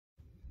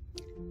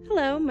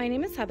Hello, my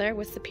name is Heather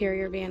with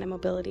Superior Van &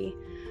 Mobility.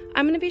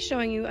 I'm going to be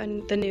showing you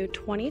the new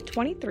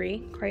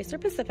 2023 Chrysler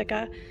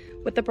Pacifica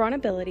with the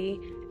BraunAbility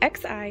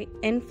XI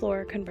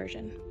in-floor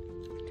conversion.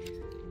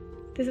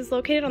 This is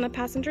located on the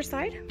passenger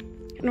side.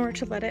 In order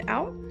to let it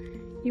out,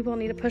 you will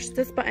need to push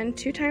this button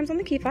 2 times on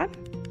the key fob.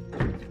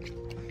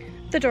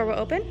 The door will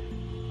open.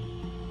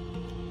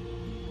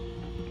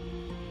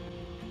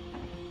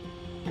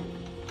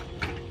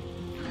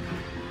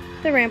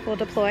 The ramp will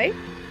deploy.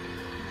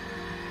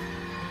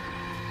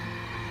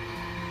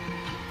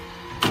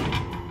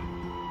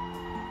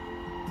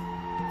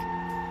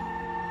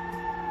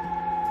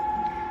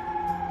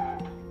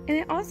 And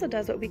it also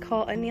does what we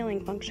call a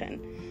kneeling function.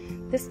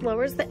 This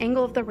lowers the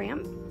angle of the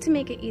ramp to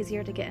make it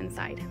easier to get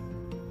inside.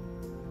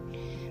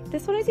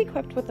 This one is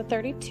equipped with a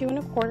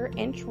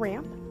 32.25-inch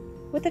ramp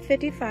with a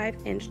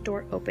 55-inch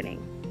door opening.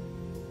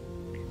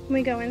 When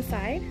we go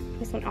inside,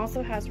 this one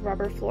also has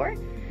rubber floor,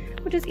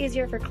 which is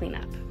easier for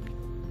cleanup.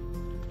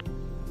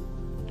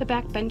 The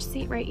back bench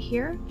seat right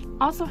here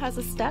also has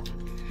a step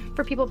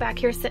for people back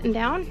here sitting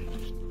down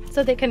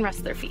so they can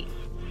rest their feet.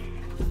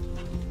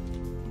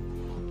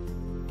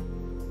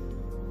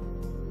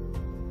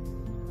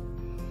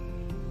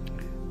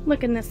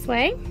 Looking this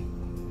way,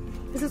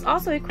 this is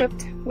also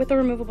equipped with the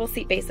removable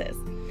seat bases.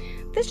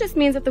 This just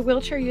means if the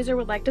wheelchair user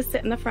would like to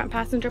sit in the front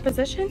passenger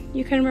position,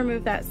 you can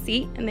remove that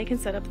seat and they can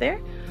sit up there,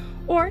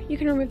 or you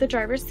can remove the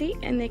driver's seat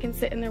and they can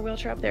sit in their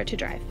wheelchair up there to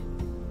drive.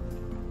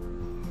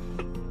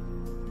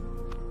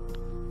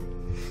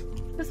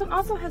 This one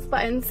also has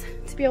buttons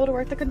to be able to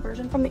work the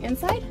conversion from the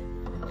inside.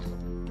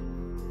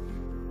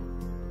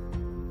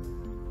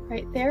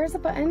 Right there is a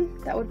button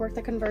that would work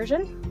the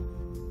conversion.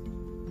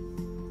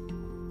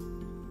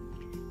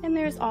 And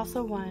there's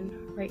also one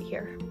right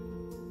here.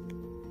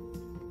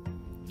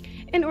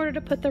 In order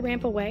to put the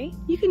ramp away,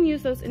 you can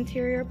use those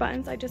interior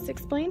buttons I just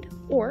explained,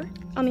 or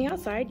on the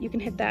outside, you can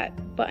hit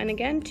that button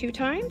again 2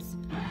 times,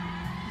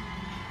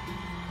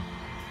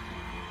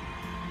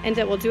 and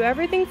it will do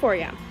everything for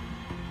you.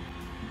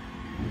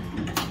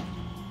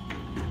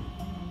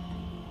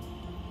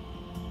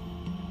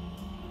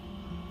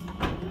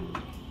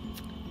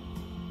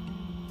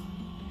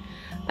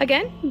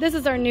 Again, this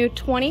is our new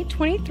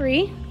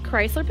 2023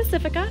 Chrysler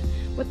Pacifica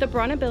with the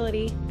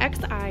BraunAbility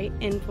XI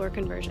in-floor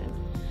conversion.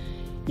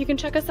 You can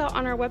check us out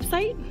on our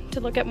website to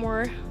look at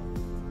more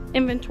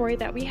inventory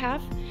that we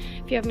have.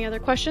 If you have any other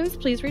questions,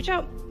 please reach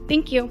out.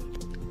 Thank you.